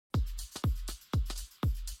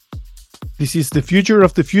This is the Future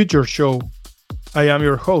of the Future show. I am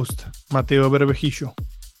your host, Mateo Bervejillo.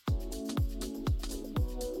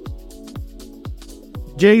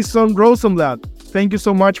 Jazon Rozenblat, thank you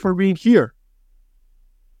so much for being here.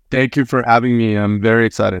 Thank you for having me. I'm very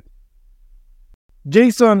excited.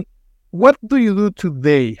 Jazon, what do you do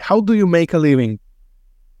today? How do you make a living?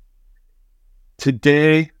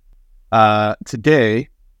 Today, I'm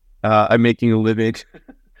making a living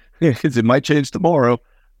because it might change tomorrow.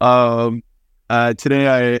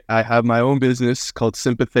 Today, I have my own business called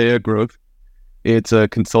Sympathia Growth. It's a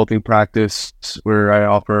consulting practice where I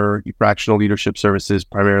offer fractional leadership services,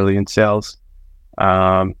 primarily in sales,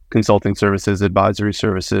 consulting services, advisory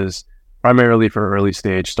services, primarily for early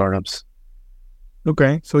stage startups.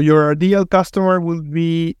 Okay, so your ideal customer will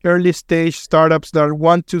be early stage startups that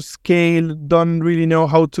want to scale, don't really know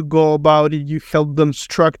how to go about it. You help them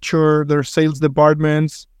structure their sales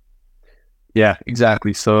departments. Yeah,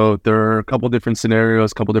 exactly. So there are a couple different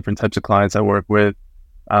scenarios, a couple different types of clients I work with.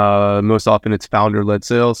 Most often it's founder-led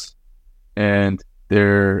sales, and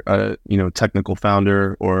they're technical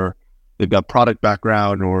founder, or they've got product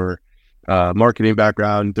background or marketing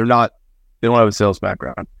background. They don't have a sales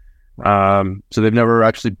background. So they've never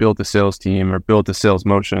actually built a sales team or built a sales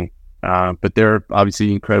motion, but they're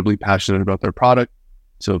obviously incredibly passionate about their product.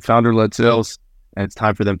 So founder-led sales, and it's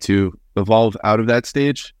time for them to evolve out of that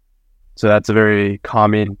stage. So that's a very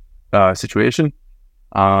common situation.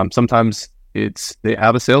 Sometimes they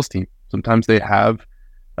have a sales team. Sometimes they have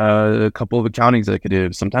a couple of accounting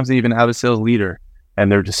executives. Sometimes they even have a sales leader,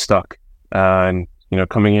 and they're just stuck. And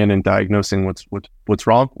coming in and diagnosing what's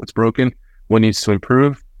wrong, what's broken, what needs to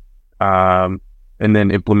improve, and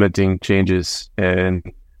then implementing changes and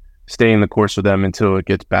staying the course with them until it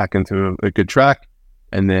gets back into a good track,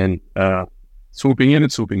 and then swooping in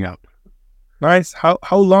and swooping out. Nice. How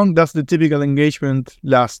long does the typical engagement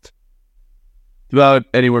last? About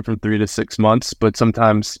anywhere from 3 to 6 months, but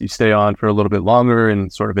sometimes you stay on for a little bit longer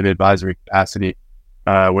in sort of an advisory capacity,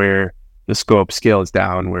 where the scope scale is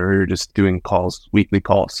down, where you're just doing calls, weekly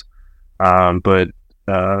calls. But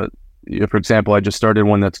for example, I just started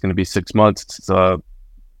one that's going to be 6 months. It's going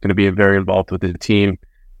to be very involved with the team,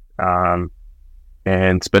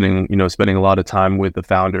 and spending a lot of time with the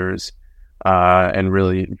founders, and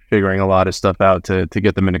really figuring a lot of stuff out to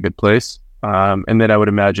get them in a good place. And then I would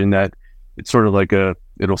imagine that it's sort of like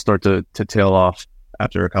it'll start to tail off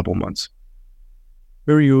after a couple months.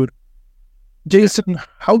 Very good. Jazon,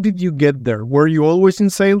 how did you get there? Were you always in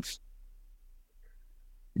sales?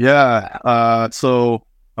 Yeah. So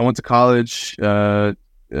I went to college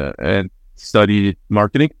and studied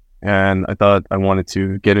marketing, and I thought I wanted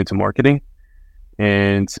to get into marketing.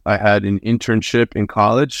 And I had an internship in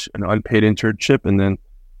college, an unpaid internship, and then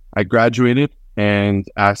I graduated and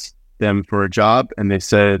asked them for a job, and they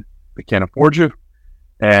said, "We can't afford you,"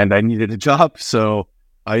 and I needed a job. So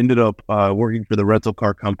I ended up working for the rental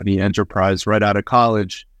car company Enterprise right out of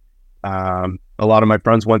college. A lot of my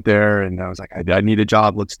friends went there, and I was like, I need a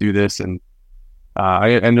job. Let's do this. And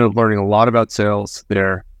I ended up learning a lot about sales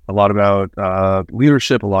there, a lot about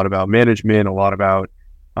leadership, a lot about management, a lot about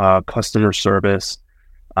customer service.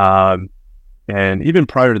 And even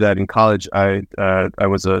prior to that, in college, I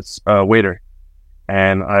was a waiter.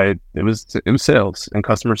 And it was sales and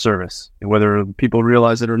customer service, and whether people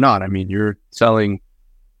realize it or not. I mean, you're selling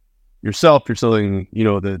yourself, you're selling,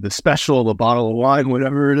 the special, the bottle of wine,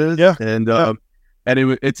 whatever it is. Yeah.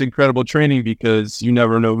 And it's incredible training, because you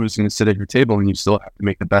never know who's going to sit at your table, and you still have to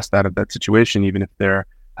make the best out of that situation, even if they're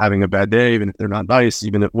having a bad day, even if they're not nice,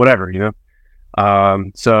 even if whatever,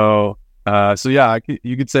 So yeah,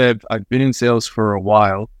 you could say I've been in sales for a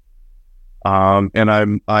while. And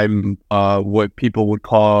I'm what people would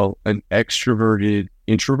call an extroverted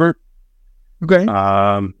introvert. Okay.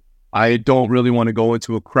 I don't really want to go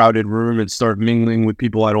into a crowded room and start mingling with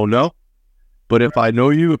people I don't know. But if I know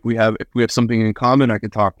you, if we have something in common, I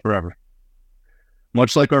could talk forever.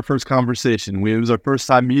 Much like our first conversation, it was our first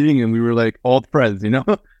time meeting, and we were like old friends,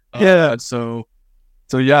 Yeah.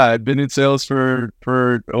 So yeah, I've been in sales for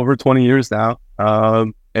over 20 years now,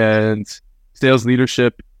 and sales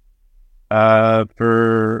leadership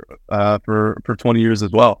for 20 years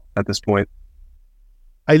as well at this point.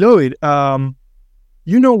 I love it.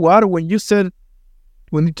 You know what? When you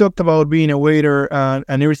talked about being a waiter and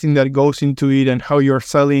everything that goes into it and how you're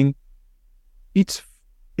selling, it's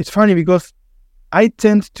funny because I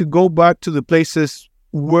tend to go back to the places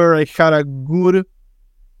where I had a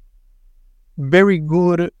very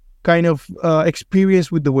good kind of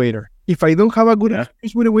experience with the waiter. If I don't have a good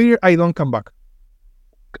experience with the waiter, I don't come back.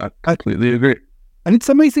 I completely agree. And it's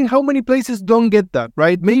amazing how many places don't get that,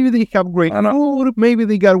 right? Maybe they have great food, maybe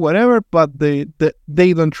they got whatever, but they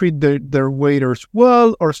don't treat their waiters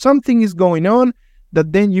well, or something is going on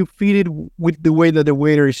that then you feed it with the way that the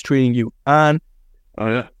waiter is treating you. And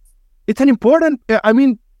it's an important,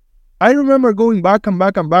 I remember going back and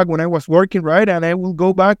back and back when I was working, right? And I will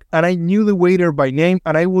go back and I knew the waiter by name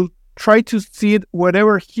and I will try to see it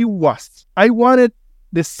wherever he was. I wanted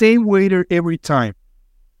the same waiter every time.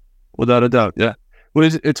 Without a doubt, yeah. Well,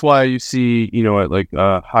 it's why you see, at like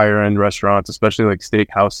higher end restaurants, especially like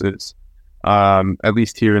steakhouses, at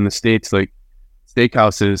least here in the States, like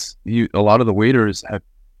steakhouses, a lot of the waiters have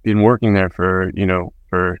been working there for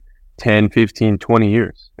 10, 15, 20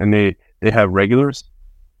 years. And they have regulars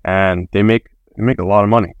and they make a lot of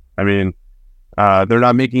money. I mean, they're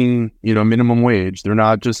not making, minimum wage. They're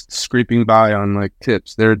not just scraping by on like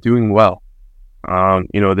tips. They're doing well.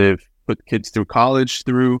 They've put kids through college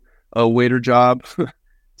through a waiter job.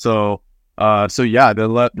 so yeah, the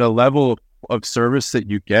level of service that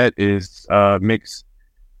you get is makes,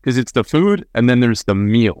 because it's the food and then there's the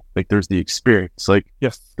meal, like there's the experience. Like,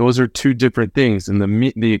 yes, those are two different things. And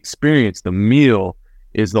the experience, the meal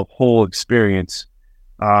is the whole experience.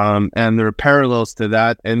 And there are parallels to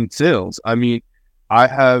that in sales. I mean, I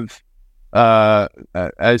have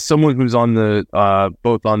as someone who's on the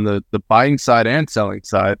both on the buying side and selling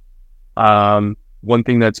side, one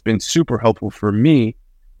thing that's been super helpful for me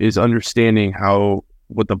is understanding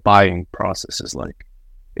what the buying process is like.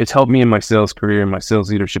 It's helped me in my sales career, my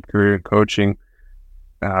sales leadership career, and coaching,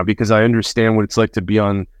 because I understand what it's like to be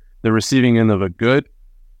on the receiving end of a good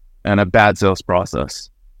and a bad sales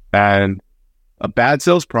process. And a bad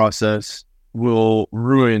sales process will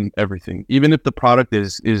ruin everything, even if the product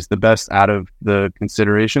is the best out of the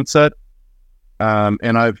consideration set.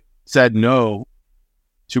 And I've said no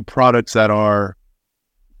to products that are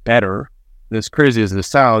better, as crazy as this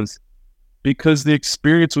sounds, because the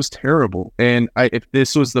experience was terrible. And if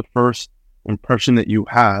this was the first impression that you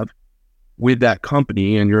have with that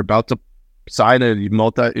company and you're about to sign an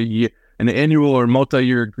annual or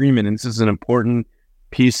multi-year agreement, and this is an important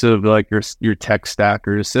piece of like your tech stack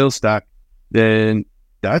or your sales stack, then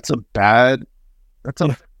the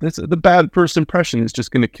bad first impression is just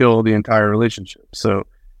going to kill the entire relationship. So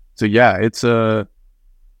yeah, it's a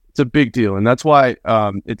big deal. And that's why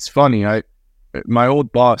it's funny. My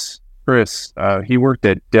old boss, Chris, he worked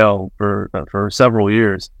at Dell for several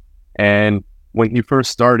years. And when he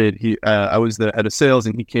first started, I was the head of sales,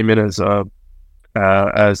 and he came in as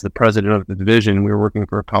the president of the division. We were working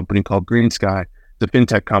for a company called Green Sky, the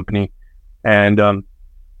fintech company. And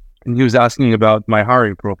he was asking about my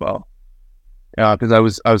hiring profile, because I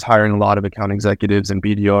was hiring a lot of account executives and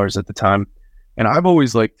BDRs at the time. And I've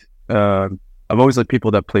always liked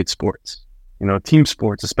people that played sports, team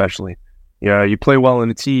sports especially. Yeah, you play well in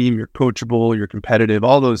a team, you're coachable, you're competitive,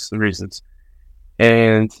 all those reasons.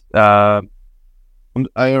 And I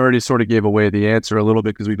already sort of gave away the answer a little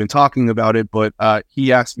bit because we've been talking about it, but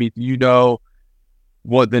he asked me, do you know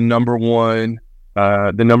what the number one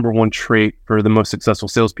trait for the most successful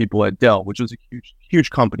salespeople at Dell, which was a huge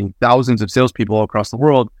company, thousands of salespeople all across the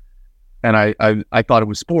world. And I thought it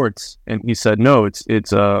was sports. And he said, no,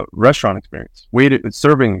 it's a restaurant experience, it's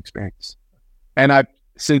serving experience. And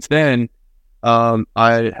since then,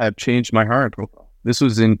 I have changed my hiring profile. This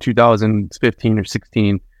was in 2015 or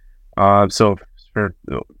 16. So for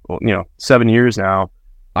 7 years now,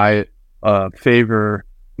 I favor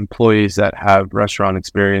employees that have restaurant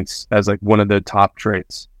experience as like one of the top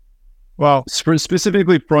traits. Wow.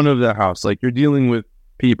 Specifically front of the house, like you're dealing with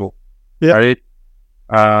people, yeah.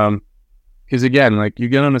 Right? Because again, like you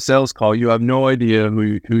get on a sales call, you have no idea who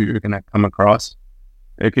you're going to come across.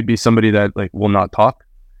 It could be somebody that like will not talk,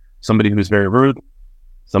 somebody who's very rude,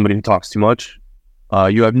 somebody who talks too much.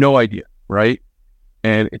 You have no idea, right?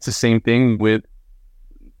 And it's the same thing with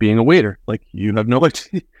being a waiter. Like you have no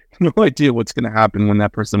idea what's going to happen when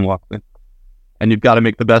that person walks in, and you've got to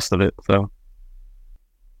make the best of it. So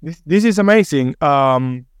this is amazing.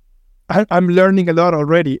 I'm learning a lot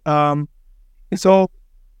already. So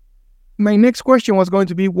my next question was going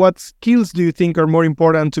to be, what skills do you think are more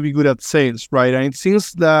important to be good at sales, right? And it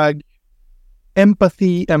seems like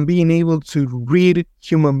empathy and being able to read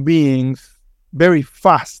human beings very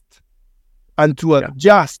fast and to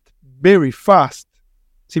adjust very fast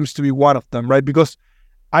seems to be one of them, right? Because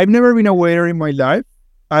I've never been a waiter in my life.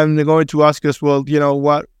 I'm going to ask you as well,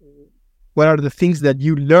 what are the things that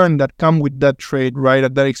you learn that come with that trade, right,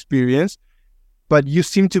 at that experience? But you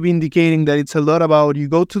seem to be indicating that it's a lot about you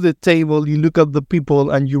go to the table, you look at the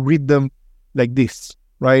people, and you read them like this,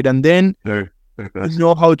 right? And then you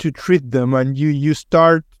know how to treat them, and you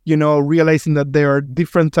start, realizing that there are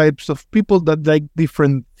different types of people that like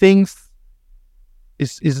different things.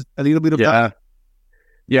 Is a little bit of that.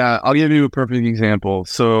 Yeah, I'll give you a perfect example.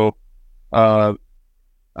 So I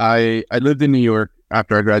lived in New York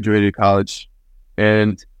after I graduated college,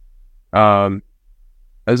 and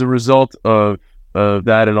as a result of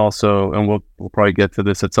that, and also, and we'll probably get to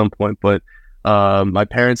this at some point, but my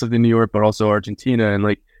parents lived in New York, but also Argentina, and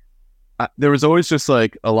like there was always just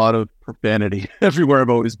like a lot of profanity everywhere I've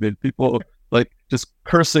always been. People like just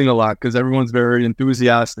cursing a lot because everyone's very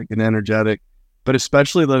enthusiastic and energetic. But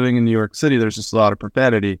especially living in New York City, there's just a lot of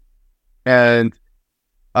profanity. And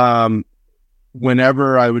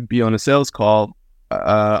whenever I would be on a sales call,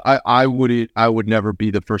 I would never be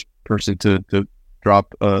the first person to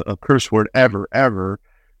drop a curse word ever.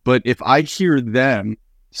 But if I hear them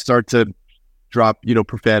start to drop,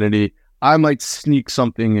 profanity, I might sneak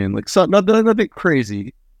something in, like nothing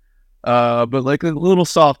crazy, but like a little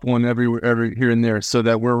soft one every here and there, so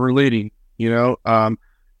that we're relating,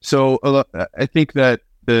 So I think that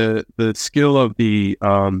the skill of the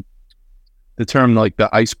term, like the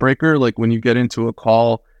icebreaker, like when you get into a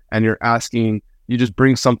call and you're asking, you just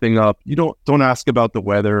bring something up. You don't ask about the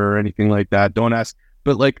weather or anything like that. Don't ask,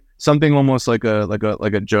 but like something almost like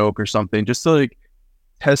a joke or something, just to like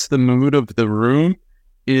test the mood of the room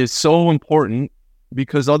is so important,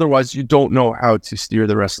 because otherwise you don't know how to steer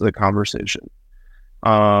the rest of the conversation.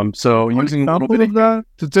 So using a little bit of that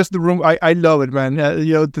to test the room, I love it, man.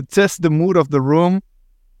 To test the mood of the room.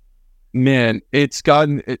 Man, it's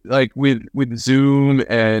gotten like with Zoom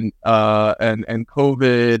and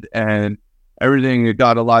COVID and everything, it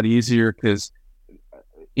got a lot easier because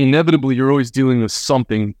inevitably you're always dealing with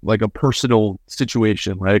something like a personal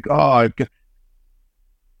situation, like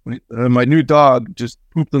my new dog just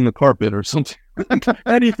pooped on the carpet or something,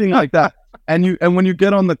 anything like that. And when you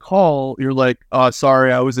get on the call, you're like,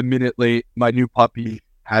 sorry, I was a minute late. My new puppy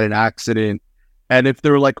had an accident. And if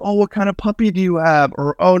they're like, oh, what kind of puppy do you have?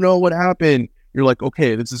 Or, oh no, what happened? You're like,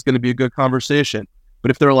 okay, this is going to be a good conversation.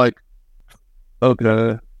 But if they're like,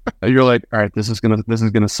 okay, you're like, all right, this is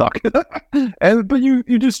gonna suck. But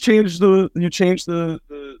you just change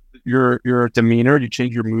your demeanor, you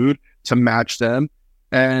change your mood to match them.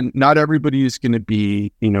 And not everybody is going to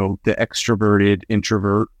be, the extroverted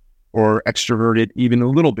introvert, or extroverted even a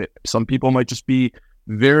little bit. Some people might just be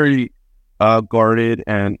very guarded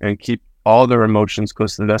and keep all their emotions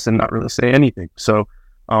close to the vest and not really say anything. So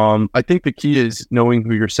I think the key is knowing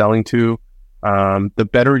who you're selling to. The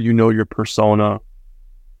better you know your persona,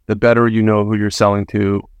 the better you know who you're selling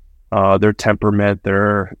to, their temperament,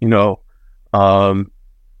 their,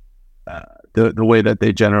 the way that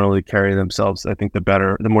they generally carry themselves. I think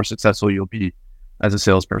the more successful you'll be as a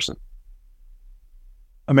salesperson.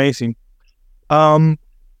 Amazing. You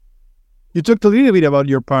talked a little bit about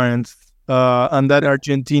your parents and that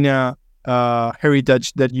Argentina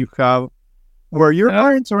heritage that you have. Were your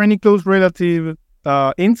parents or any close relative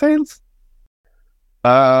in sales?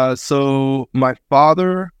 So my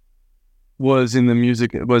father was in the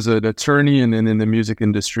music, was an attorney and then in the music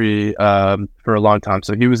industry for a long time.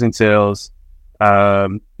 So he was in sales.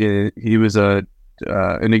 He was an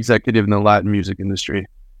executive in the Latin music industry.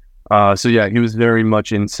 So yeah, he was very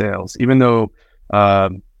much in sales, even though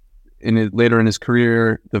later in his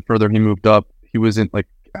career, the further he moved up, he wasn't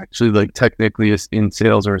actually technically in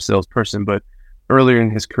sales or a salesperson, but earlier in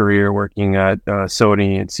his career working at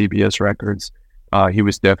Sony and CBS Records, he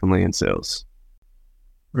was definitely in sales.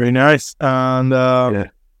 Very nice. And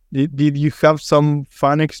did you have some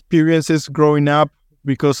fun experiences growing up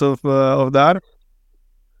because of that?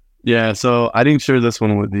 Yeah, so I didn't share this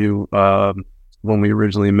one with you when we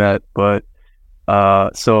originally met, but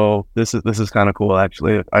so this is kind of cool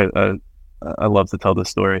actually. I love to tell this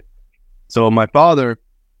story. So my father,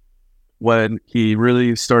 when he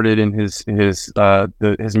really started in his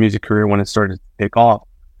music career, when it started to take off,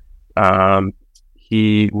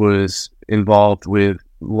 he was involved with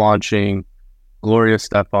launching Gloria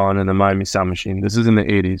Stefan and the Miami Sound Machine. This is in the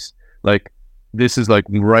 80s. This is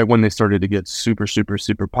right when they started to get super, super,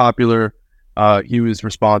 super popular. He was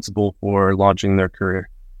responsible for launching their career.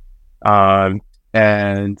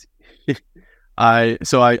 And I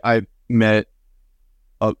met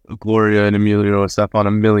Gloria and Emilio Stefan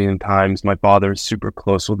a million times. My father is super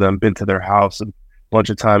close with them, been to their house a bunch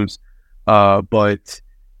of times. But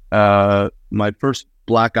my first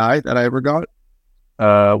black eye that I ever got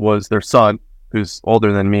was their son, who's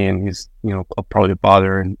older than me, and he's probably a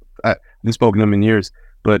father, and I haven't spoken to him in years.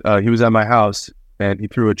 But he was at my house and he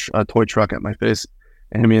threw a toy truck at my face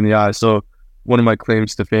and hit me in the eye. So one of my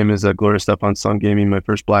claims to fame is that Gloria Stefan's son gave me my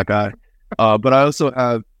first black eye. But I also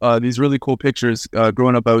have these really cool pictures.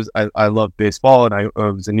 Growing up, I loved baseball, and I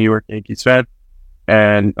was a New York Yankees fan.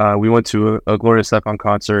 And we went to a Gloria Stefan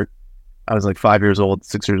concert. I was like 5 years old,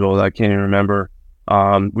 6 years old. I can't even remember.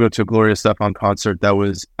 We went to a Gloria Stefan concert that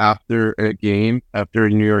was after a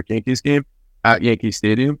New York Yankees game at Yankee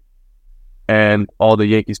Stadium. And all the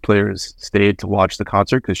Yankees players stayed to watch the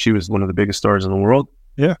concert because she was one of the biggest stars in the world.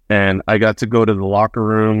 Yeah. And I got to go to the locker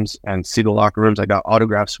rooms and see the locker rooms. I got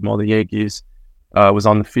autographs from all the Yankees. Was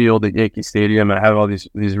on the field at Yankee Stadium. And I have all these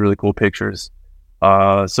really cool pictures.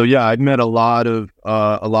 So yeah, I've met a lot of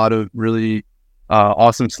really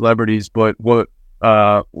awesome celebrities. But what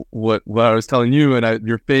I was telling you, and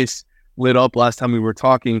your face lit up last time we were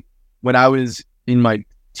talking, when I was in my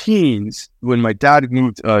teens, when my dad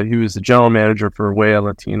moved, he was the general manager for Wea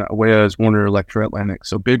Latina. Wea is Warner Electro Atlantic,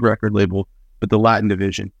 so big record label, but the Latin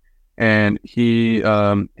division. And his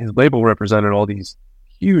label represented all these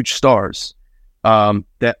huge stars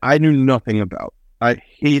that I knew nothing about. I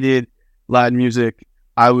hated Latin music.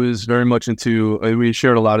 I was very much into, we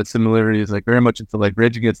shared a lot of similarities, like very much into like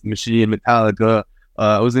Rage Against the Machine, Metallica.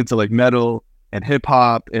 I was into like metal and hip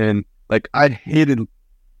hop, and like I hated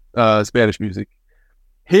Spanish music.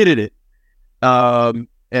 Hated it.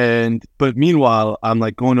 But meanwhile, I'm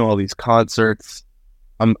like going to all these concerts.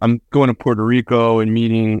 I'm going to Puerto Rico and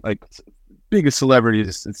meeting like biggest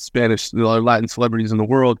celebrities, Spanish, Latin celebrities in the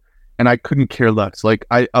world. And I couldn't care less. Like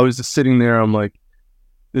I was just sitting there. I'm like,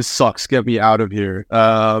 this sucks. Get me out of here.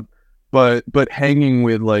 But hanging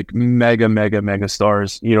with like mega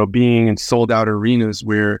stars, being in sold out arenas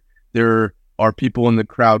where there are people in the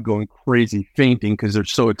crowd going crazy, fainting because they're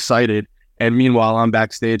so excited. And meanwhile, I'm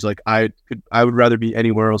backstage, like I would rather be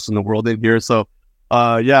anywhere else in the world than here. So,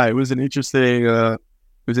 yeah, it was an interesting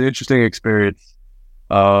experience.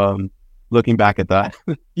 Looking back at that,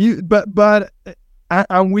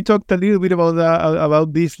 and we talked a little bit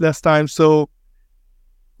about this last time. So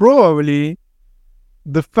probably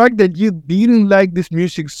the fact that you didn't like this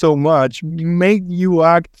music so much made you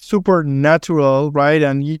act super natural, right?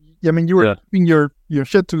 And you were keeping your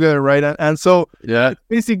shit together, right? And so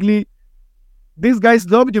basically, these guys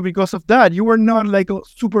loved you because of that. You were not like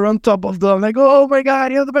super on top of them, like, oh my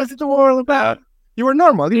God, you're the best in the world. You were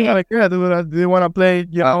normal. You know, like, do you want to play,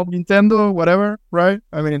 Nintendo, whatever, right?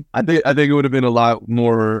 I mean, I think it would have been a lot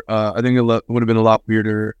more. I think it would have been a lot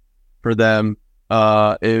weirder for them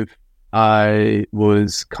if I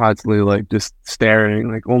was constantly like just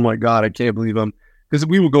staring, like, oh my God, I can't believe because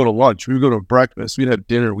we would go to lunch, we would go to breakfast, we'd have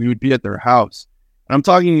dinner, we would be at their house. And I'm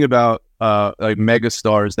talking about like mega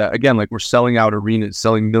stars that, again, like, we're selling out arenas,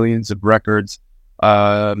 selling millions of records,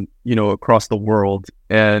 across the world.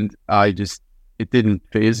 And it didn't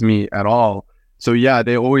faze me at all. So yeah,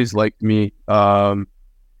 they always liked me.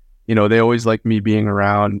 They always liked me being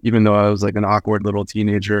around, even though I was like an awkward little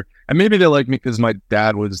teenager. And maybe they liked me because my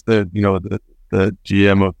dad was the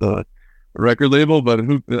GM of the record label, but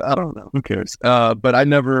I don't know, who cares? But I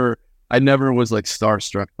never was like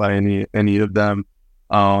starstruck by any of them.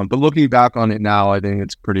 But looking back on it now, I think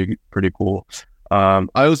it's pretty cool. I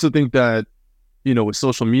also think that, with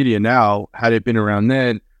social media now, had it been around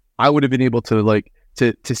then, I would have been able to like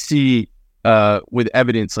to see with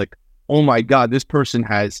evidence, like, oh my God, this person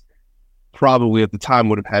has probably at the time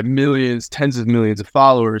would have had millions, tens of millions of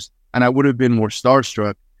followers, and I would have been more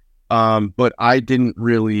starstruck. But I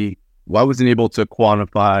wasn't able to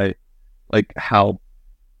quantify like how,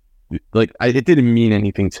 like, it didn't mean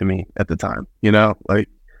anything to me at the time,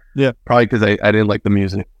 probably because I didn't like the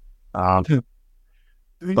music.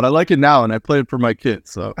 But I like it now, and I play it for my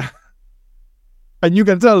kids. So, and you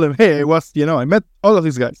can tell them, hey, I met all of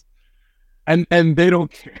these guys, and they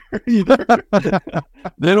don't care either.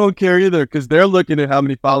 They don't care either because they're looking at how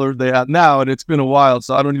many followers they have now, and it's been a while,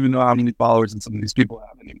 so I don't even know how many followers some of these people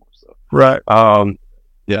have anymore. So, right,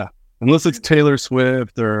 yeah, unless it's Taylor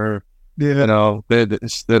Swift or they don't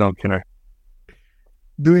care.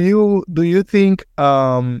 Do you think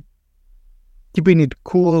keeping it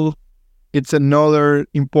cool, it's another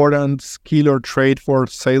important skill or trait for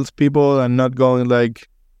salespeople, and not going like,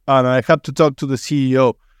 oh, I have to talk to the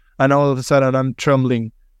CEO, and all of a sudden I'm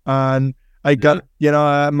trembling, and I got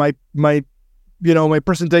my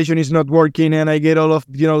presentation is not working, and I get all of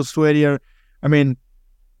sweaty. I mean,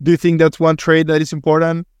 do you think that's one trait that is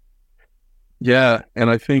important? Yeah, and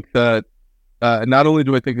I think that not only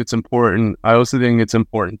do I think it's important, I also think it's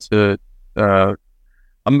important to.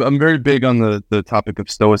 I'm very big on the topic of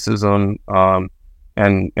stoicism,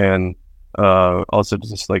 and also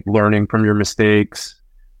just like learning from your mistakes,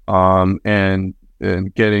 and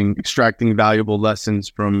extracting valuable lessons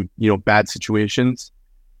from bad situations.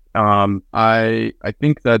 I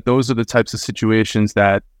think that those are the types of situations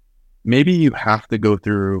that maybe you have to go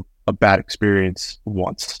through a bad experience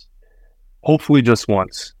once, hopefully just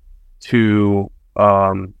once, to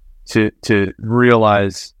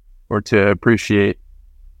realize or to appreciate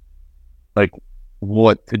like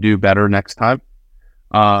what to do better next time.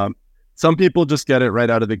 Some people just get it right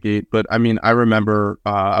out of the gate, but I mean, I remember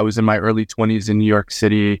I was in my early 20s in New York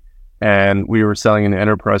City, and we were selling an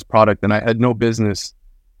enterprise product, and I had no business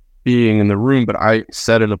being in the room, but I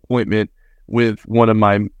set an appointment with one of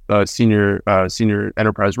my senior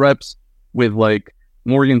enterprise reps with like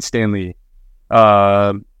Morgan Stanley,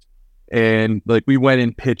 and like we went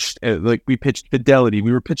and pitched, we pitched Fidelity.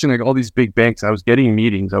 We were pitching like all these big banks. I was getting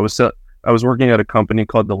meetings. I was working at a company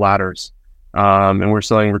called The Ladders, and we're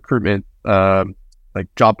selling recruitment,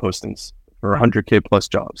 like job postings for 100K plus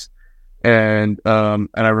jobs. And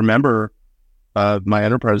I remember my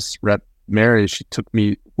enterprise rep, Mary, she took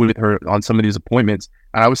me with her on some of these appointments,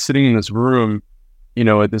 and I was sitting in this room, you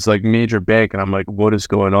know, at this like major bank, and I'm like, what is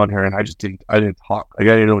going on here? And I didn't talk. Like,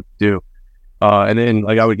 I didn't know what to do. And then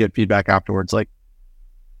like I would get feedback afterwards, like,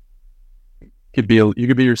 you could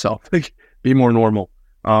be yourself, like be more normal.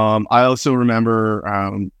 I also remember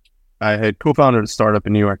I had co-founded a startup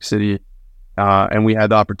in New York City, and we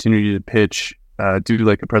had the opportunity to pitch, do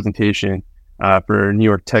like a presentation for a New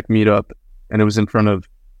York Tech meetup, and it was in front of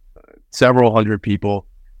several hundred people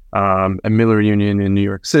at Miller Union in New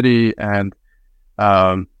York City, and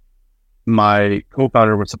my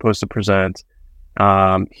co-founder was supposed to present.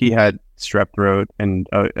 He had strep throat, and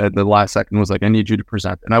at the last second was like, I need you to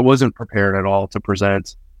present. And I wasn't prepared at all to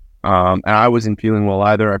present. And I wasn't feeling well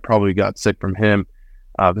either. I probably got sick from him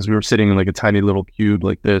because we were sitting in like a tiny little cube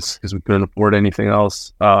like this because we couldn't afford anything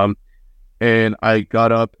else. And I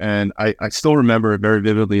got up, and I still remember it very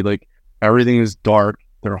vividly. Like, everything is dark.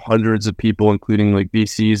 There are hundreds of people, including like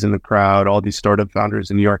VCs in the crowd, all these startup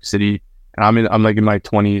founders in New York City. And I'm like in my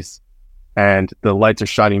 20s, and the lights are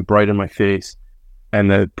shining bright in my face,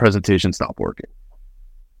 and the presentation stopped working.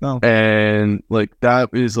 Oh. And like that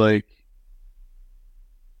is like,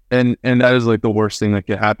 and that is like the worst thing that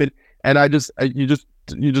could happen. And you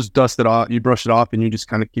just dust it off, you brush it off, and you just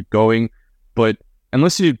kind of keep going. But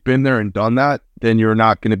unless you've been there and done that, then you're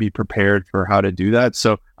not going to be prepared for how to do that.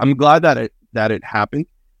 So I'm glad that it happened,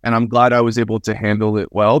 and I'm glad I was able to handle it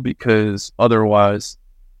well, because otherwise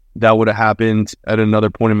that would have happened at another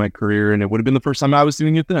point in my career, and it would have been the first time I was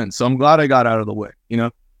doing it then. So I'm glad I got out of the way, you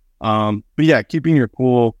know? But yeah, keeping your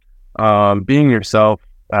cool, being yourself,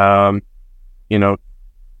 you know,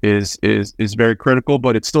 is very critical,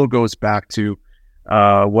 but it still goes back to,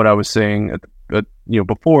 what I was saying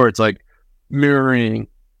before. It's like mirroring,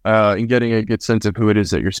 and getting a good sense of who it is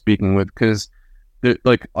that you're speaking with. Cause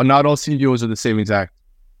like not all CEOs are the same exact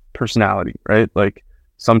personality, right? Like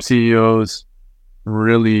some CEOs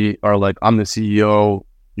really are like, I'm the CEO,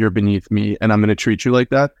 you're beneath me, and I'm going to treat you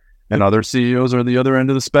like that. And other CEOs are the other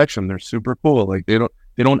end of the spectrum. They're super cool. Like they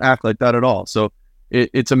don't act like that at all. So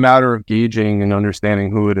it's a matter of gauging and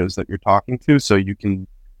understanding who it is that you're talking to, so you can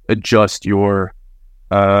adjust your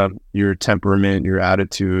temperament, your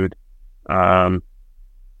attitude,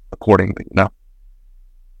 accordingly. No.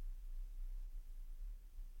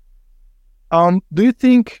 Do you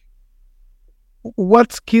think,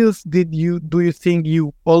 what skills do you think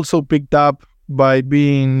you also picked up by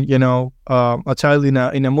being, you know, a child in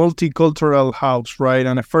a multicultural house, right?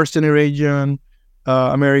 And a first generation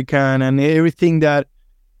American, and everything that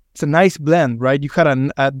it's a nice blend, right? You had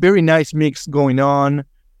a very nice mix going on,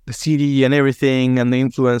 the city and everything, and the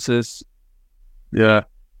influences. Yeah.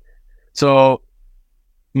 So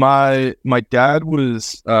my dad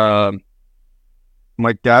was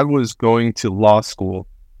going to law school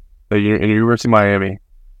at University of Miami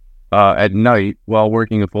at night while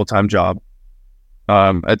working a full-time job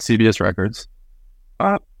at CBS Records.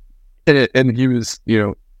 And he was, he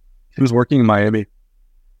was working in Miami,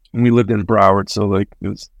 and we lived in Broward, so like it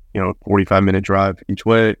was, 45-minute drive each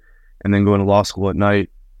way, and then going to law school at night.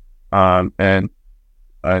 And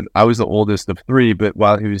I was the oldest of three, but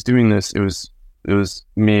while he was doing this, it was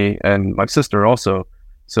me and my sister also.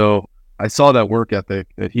 So I saw that work ethic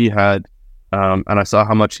that he had, and I saw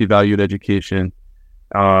how much he valued education,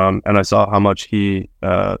 and I saw how much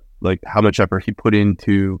how much effort he put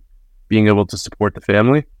into being able to support the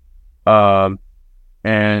family.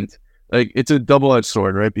 And like, it's a double-edged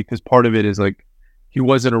sword, right? Because part of it is like, he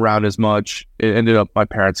wasn't around as much. It ended up, my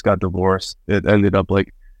parents got divorced. It ended up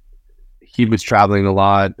like, he was traveling a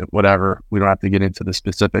lot, whatever. We don't have to get into the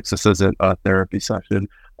specifics. This isn't a therapy session.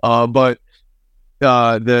 But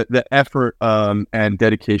the effort and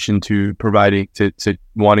dedication to providing, to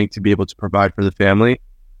wanting to be able to provide for the family,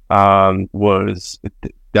 was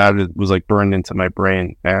like burned into my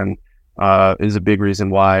brain, and is a big reason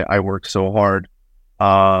why I work so hard.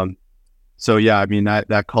 So yeah, I mean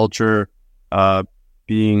that culture,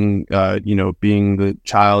 being being the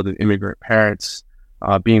child of immigrant parents,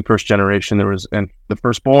 being first generation, and the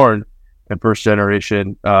firstborn and first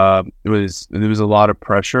generation, there was a lot of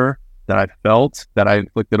pressure that I felt, that I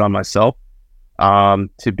inflicted on myself,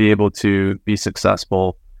 to be able to be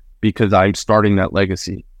successful, because I'm starting that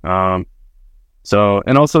legacy. So,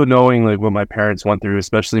 and also knowing like what my parents went through,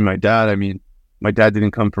 especially my dad. I mean, my dad didn't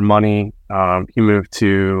come from money. He moved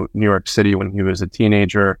to New York City when he was a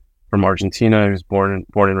teenager from Argentina. He was born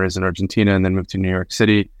and raised in Argentina, and then moved to New York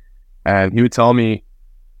City. And he would tell me,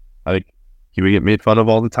 like, he would get made fun of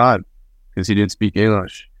all the time because he didn't speak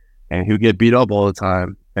English, and he would get beat up all the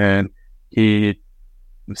time. And he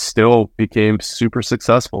still became super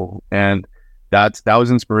successful, and that was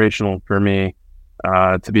inspirational for me,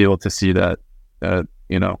 to be able to see that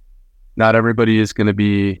not everybody is going to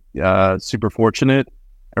be super fortunate.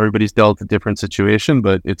 Everybody's dealt a different situation,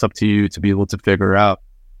 but it's up to you to be able to figure out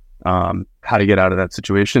how to get out of that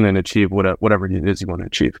situation and achieve whatever it is you want to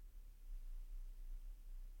achieve.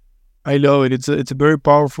 I love it. It's a very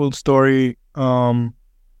powerful story,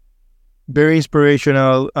 very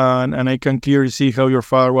inspirational, and I can clearly see how your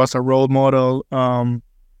father was a role model, and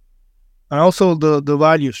also the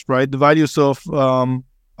values, right? The values of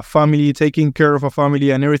a family, taking care of a family,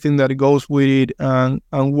 and everything that goes with it, and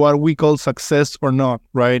what we call success or not,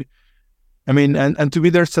 right? I mean, and to me,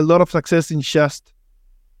 there's a lot of success in just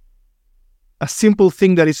a simple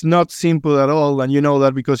thing that is not simple at all, and you know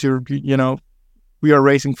that because we are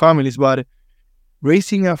raising families, but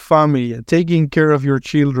raising a family and taking care of your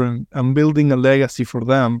children and building a legacy for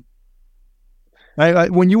them.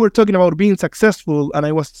 When you were talking about being successful, and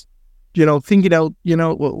I was, thinking out,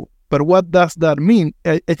 well, but what does that mean?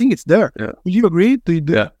 I think it's there. Yeah. Would you agree?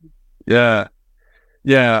 Yeah.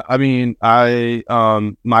 I mean,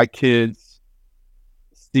 my kids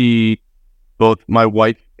see both my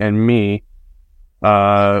wife and me.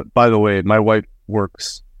 By the way, my wife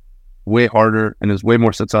works way harder and is way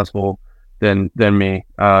more successful than me.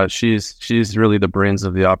 She's really the brains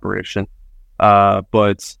of the operation.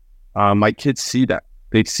 But my kids see that.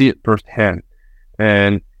 They see it firsthand.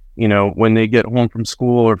 And when they get home from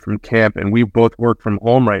school or from camp, and we both work from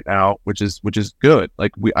home right now, which is good.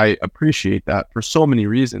 Like I appreciate that for so many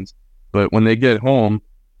reasons. But when they get home,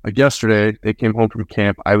 like yesterday, they came home from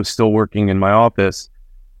camp. I was still working in my office,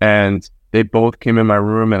 and they both came in my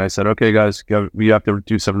room, and I said, "Okay, guys, we have to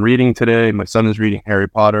do some reading today." My son is reading Harry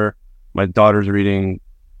Potter. My daughter's reading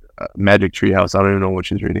Magic Treehouse. I don't even know what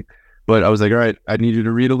she's reading, but I was like, "All right, I need you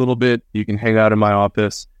to read a little bit. You can hang out in my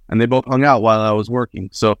office." And they both hung out while I was working.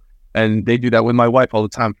 So, and they do that with my wife all the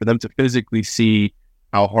time. For them to physically see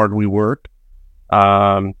how hard we work,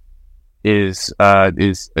 is I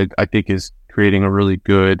think is creating a really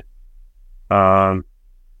good,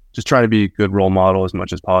 just trying to be a good role model as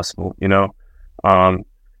much as possible,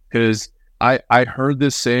 because I heard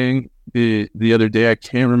this saying the other day. I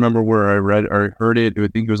can't remember where I read or heard it. I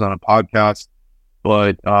think it was on a podcast,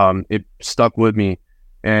 but it stuck with me.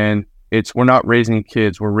 And we're not raising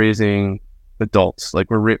kids, we're raising adults.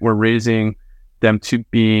 Like we're raising them to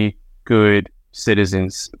be good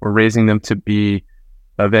citizens. We're raising them to be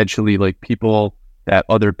eventually like people that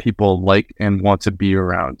other people like and want to be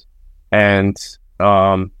around. And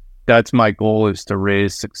that's my goal, is to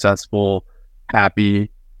raise successful,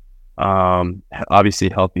 happy, obviously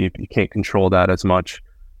healthy. You can't control that as much,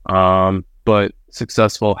 but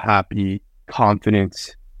successful, happy,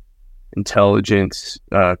 confident, intelligent,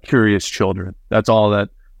 curious children. That's all that,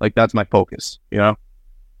 like, that's my focus, I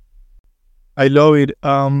love it.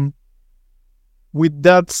 With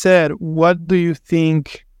that said, what do you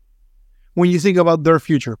think when you think about their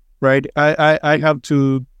future, right? I have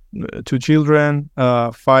two children,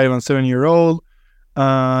 5 and 7 year old,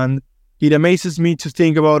 and it amazes me to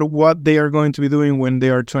think about what they are going to be doing when they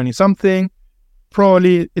are 20 something.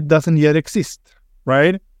 Probably it doesn't yet exist,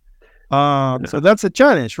 right? So that's a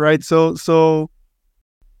challenge, right? So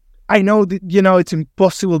I know that, it's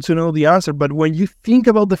impossible to know the answer, but when you think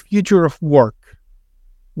about the future of work,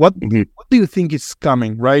 what do you think is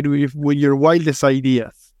coming, right? With your wildest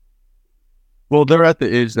ideas? Well, they're at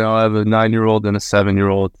the age now. I have a 9-year-old and a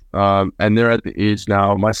 7-year-old, and they're at the age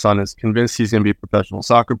now. My son is convinced he's going to be a professional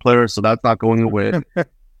soccer player, so that's not going away.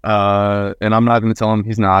 And I'm not going to tell him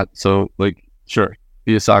he's not. So, like, sure,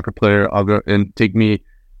 be a soccer player. I'll go and take me.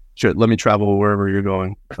 Sure, let me travel wherever you're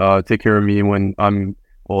going. Take care of me when I'm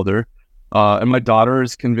older. And my daughter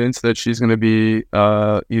is convinced that she's going to be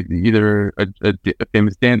either a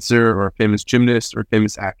famous dancer or a famous gymnast or a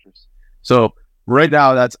famous actress. So right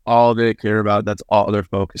now, that's all they care about. That's all they're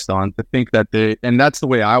focused on. To think that and that's the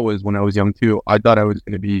way I was when I was young too. I thought I was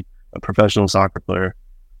going to be a professional soccer player.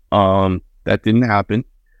 That didn't happen.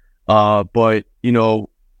 But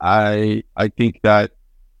I think that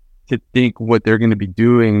to think what they're going to be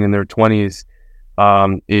doing in their 20s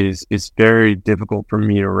is very difficult for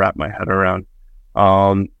me to wrap my head around.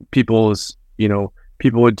 People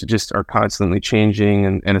just are constantly changing,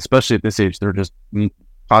 and especially at this age, they're just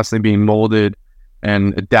constantly being molded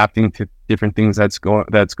and adapting to different things that's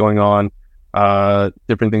going on,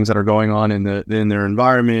 different things that are going on in their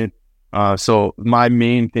environment. So my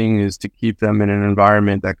main thing is to keep them in an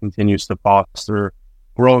environment that continues to foster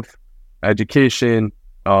growth, education,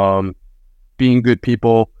 being good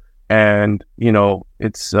people. And,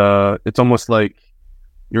 it's almost like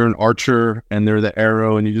you're an archer and they're the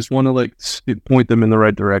arrow, and you just want to point them in the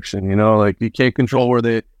right direction. You can't control where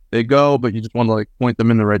they go, but you just want to point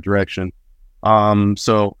them in the right direction.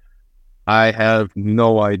 So I have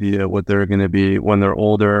no idea what they're going to be when they're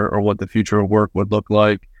older or what the future of work would look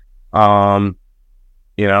like.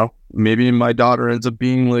 Maybe my daughter ends up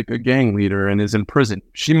being a gang leader and is in prison.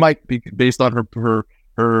 She might be, based on her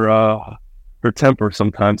temper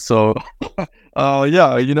sometimes. So,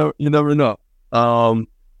 you never know.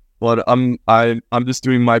 But I'm just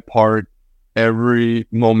doing my part every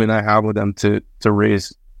moment I have with them to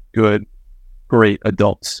raise good, great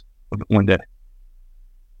adults one day.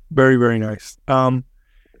 Very, very nice. Any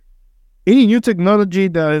new technology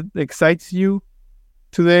that excites you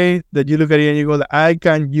today that you look at it and you go, I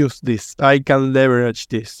can use this, I can leverage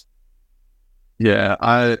this? Yeah,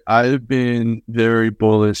 I've been very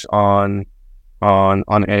bullish on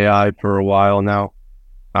AI for a while now.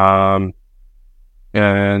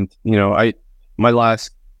 And my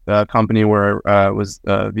last company where I was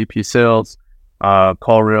VP sales,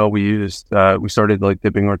 CallRail, we started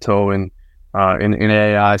dipping our toe in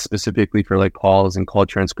AI specifically for calls and call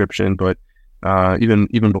transcription. But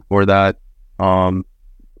even before that,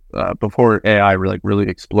 before AI really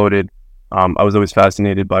exploded, I was always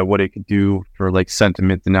fascinated by what it could do for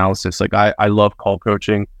sentiment analysis. I love call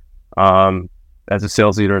coaching. As a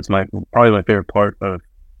sales leader, it's probably my favorite part of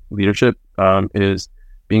leadership, is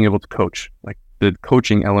being able to coach, the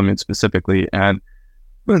coaching element specifically, and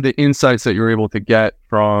the insights that you're able to get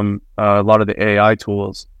from a lot of the AI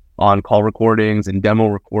tools on call recordings and demo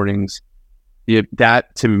recordings.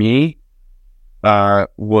 That to me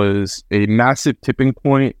was a massive tipping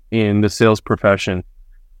point in the sales profession,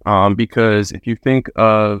 because if you think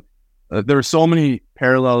of there are so many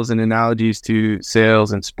parallels and analogies to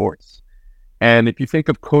sales and sports. And if you think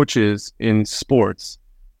of coaches in sports,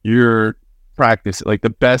 you're practice the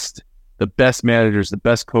best managers, the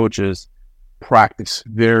best coaches practice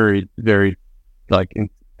very, very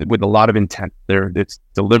with a lot of intent. It's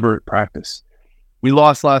deliberate practice. We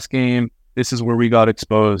lost last game. This is where we got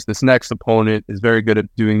exposed. This next opponent is very good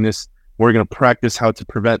at doing this. We're going to practice how to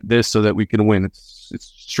prevent this so that we can win. It's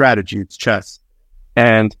strategy. It's chess.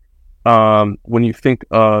 And when you think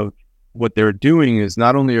of what they're doing, is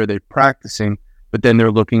not only are they practicing, but then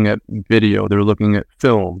they're looking at video, they're looking at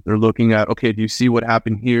film, they're looking at, okay, do you see what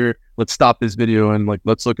happened here? Let's stop this video and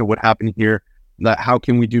let's look at what happened here. How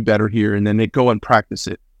can we do better here? And then they go and practice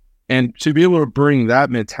it. And to be able to bring that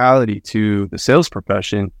mentality to the sales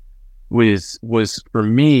profession was for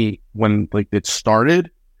me when it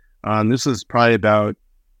started. This was probably about,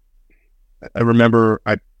 I remember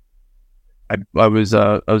I was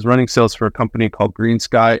running sales for a company called Green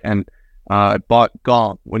Sky, and I bought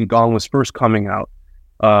Gong when Gong was first coming out.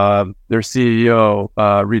 Their CEO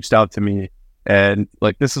reached out to me, and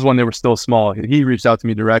this is when they were still small. He reached out to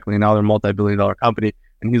me directly, and now they're a multi-billion-dollar company.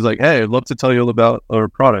 And he's like, "Hey, I'd love to tell you all about our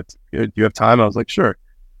product. Do you have time?" I was like, "Sure."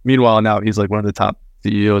 Meanwhile, now he's one of the top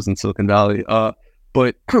CEOs in Silicon Valley.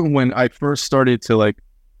 But when I first started to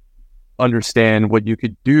understand what you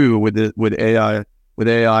could do with AI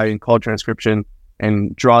and call transcription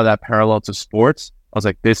and draw that parallel to sports, I was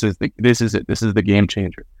like, this is it. This is the game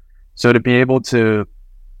changer. So to be able to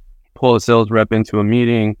pull a sales rep into a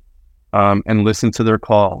meeting and listen to their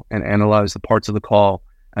call and analyze the parts of the call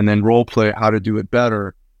and then role play how to do it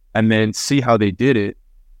better and then see how they did it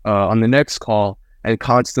on the next call and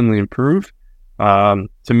constantly improve. To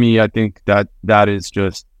me, I think that is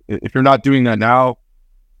just, if you're not doing that now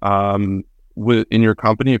in your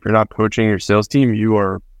company, if you're not coaching your sales team, you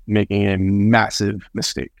are making a massive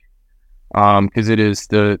mistake. Because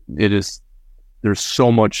there's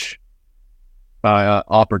so much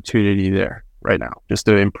opportunity there right now just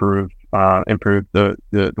to improve improve the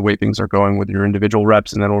way things are going with your individual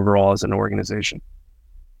reps and then overall as an organization.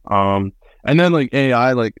 And then like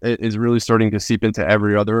AI, like it is really starting to seep into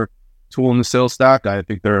every other tool in the sales stack. I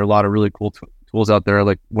think there are a lot of really cool tools out there.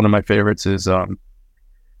 Like one of my favorites is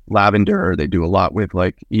Lavender. They do a lot with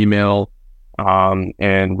like email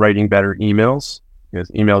and writing better emails,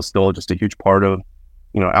 because email is still just a huge part of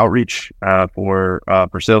outreach for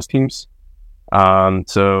sales teams.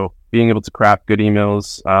 So being able to craft good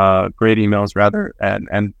emails, great emails rather,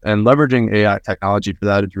 and leveraging AI technology for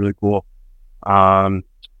that is really cool.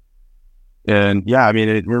 And yeah, I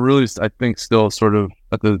mean, we're really, I think, still sort of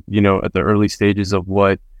at the early stages of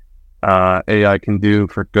what AI can do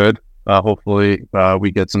for good. Hopefully,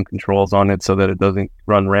 we get some controls on it so that it doesn't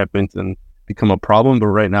run rampant and become a problem. But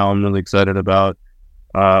right now, I'm really excited about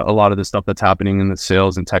a lot of the stuff that's happening in the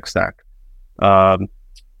sales and tech stack,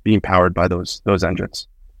 being powered by those engines.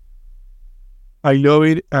 I love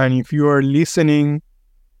it. And if you are listening,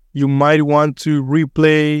 you might want to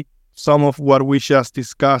replay some of what we just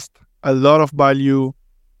discussed. A lot of value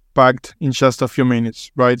packed in just a few minutes,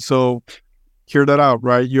 right? So hear that out,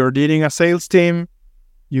 right? You're leading a sales team.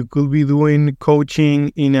 You could be doing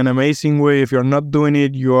coaching in an amazing way. If you're not doing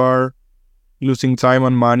it, you are losing time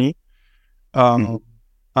and money. And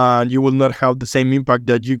you will not have the same impact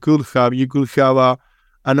that you could have. You could have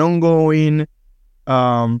an ongoing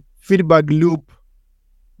feedback loop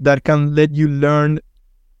that can let you learn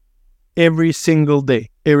every single day,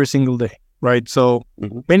 right? So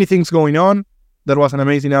many things going on. That was an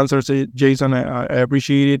amazing answer, Jazon. I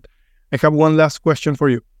appreciate it. I have one last question for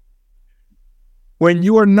you. When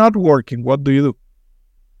you are not working, what do you do?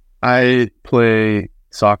 I play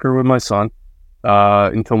soccer with my son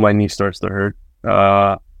until my knee starts to hurt.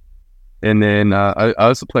 And then I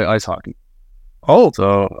also play ice hockey. Oh.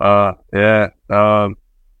 So, yeah.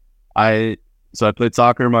 I played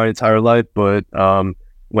soccer my entire life, but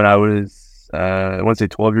when I was, I want to say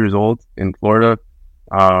 12 years old in Florida,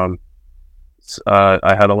 I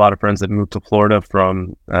had a lot of friends that moved to Florida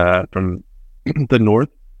from the north,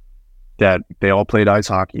 that they all played ice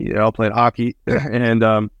hockey. They all played hockey. And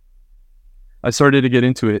I started to get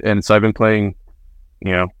into it. And so I've been playing,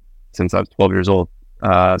 since I was 12 years old.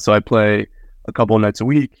 So I play a couple of nights a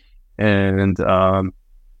week. And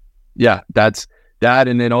yeah, that's that.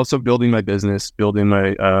 And then also building my business, building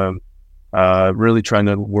my, really trying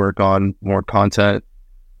to work on more content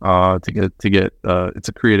to get it's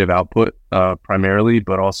a creative output primarily,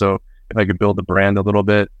 but also if I could build the brand a little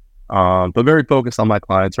bit. But very focused on my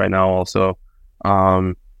clients right now also.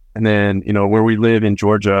 And then, where we live in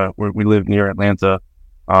Georgia, where we live near Atlanta,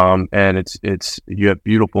 and it's you have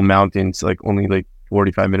beautiful mountains, like only like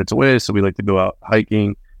 45 minutes away. So we like to go out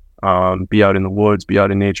hiking, be out in the woods, be out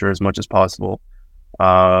in nature as much as possible.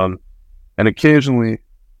 And occasionally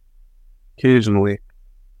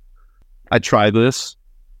I try this,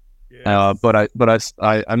 yes. But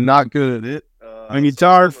I'm not good at it. A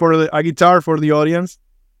guitar for the audience.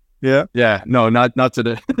 Yeah. No, not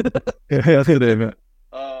today. Yeah, today, man.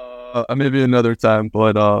 Maybe another time,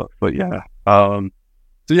 but yeah.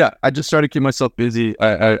 So yeah, I just try to keep myself busy.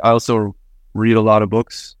 I also read a lot of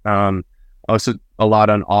books. Also a lot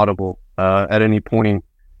on Audible. At any point,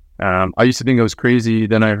 I used to think I was crazy.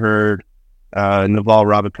 Then I heard Naval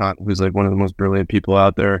Ravikant, who's like one of the most brilliant people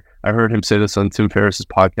out there. I heard him say this on Tim Ferriss's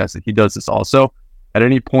podcast, that he does this also. At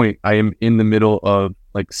any point, I am in the middle of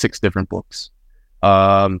like 6 different books.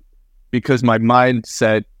 Because my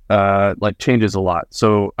mindset like changes a lot.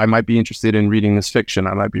 So I might be interested in reading this fiction.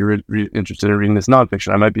 I might be interested in reading this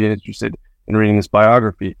nonfiction. I might be interested in reading this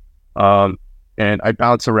biography. And I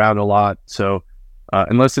bounce around a lot. So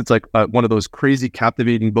unless it's like one of those crazy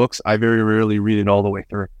captivating books, I very rarely read it all the way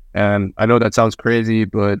through. And I know that sounds crazy,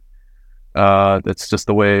 but that's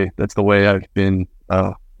the way I've been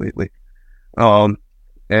lately. And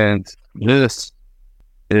this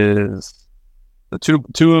is the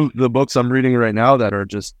two of the books I'm reading right now that are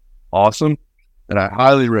just awesome, that I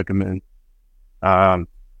highly recommend.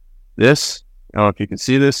 This, I don't know if you can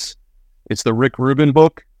see this. It's the Rick Rubin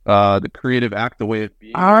book, The Creative Act, The Way of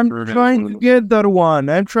Being. I'm trying to get that one.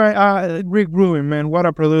 I'm trying. Rick Rubin, man, what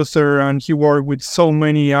a producer, and he worked with so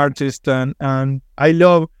many artists, and I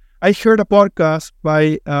heard a podcast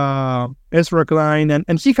by Ezra Klein,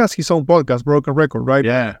 and he has his own podcast, Broken Record, right?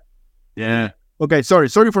 Yeah. Okay, sorry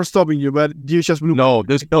for stopping you, but you just blew. No,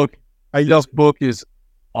 this book is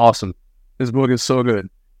awesome. This book is so good.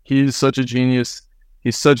 He's such a genius.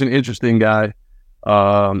 He's such an interesting guy.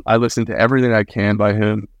 I listen to everything I can by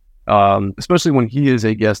him, especially when he is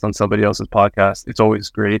a guest on somebody else's podcast. It's always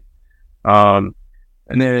great. And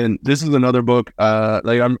then this is another book.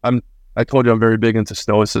 Like I'm I told you I'm very big into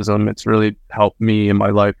stoicism. It's really helped me in my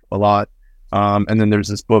life a lot. And then there's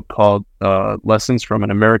this book called Lessons from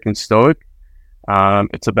an American Stoic.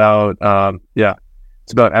 It's about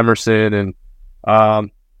Emerson,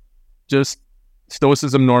 and just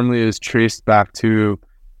stoicism normally is traced back to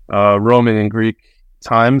Roman and Greek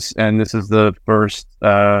times, and this is the first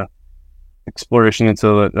exploration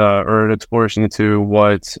into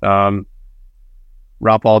what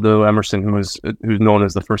Ralph Waldo Emerson, who's known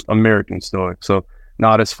as the first American Stoic. So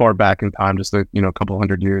not as far back in time, just a couple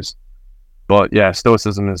hundred years. But yeah,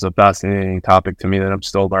 stoicism is a fascinating topic to me that I'm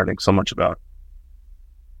still learning so much about.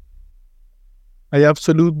 I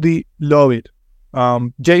absolutely love it.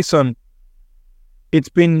 Jazon, it's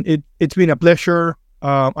been a pleasure.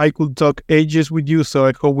 I could talk ages with you, so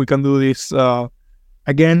I hope we can do this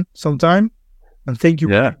again sometime. And thank you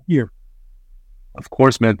for being here. Of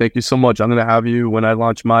course, man. Thank you so much. I'm gonna have you when I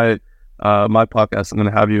launch my my podcast. I'm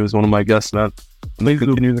gonna have you as one of my guests, man. Let's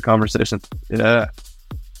continue the conversation. Yeah.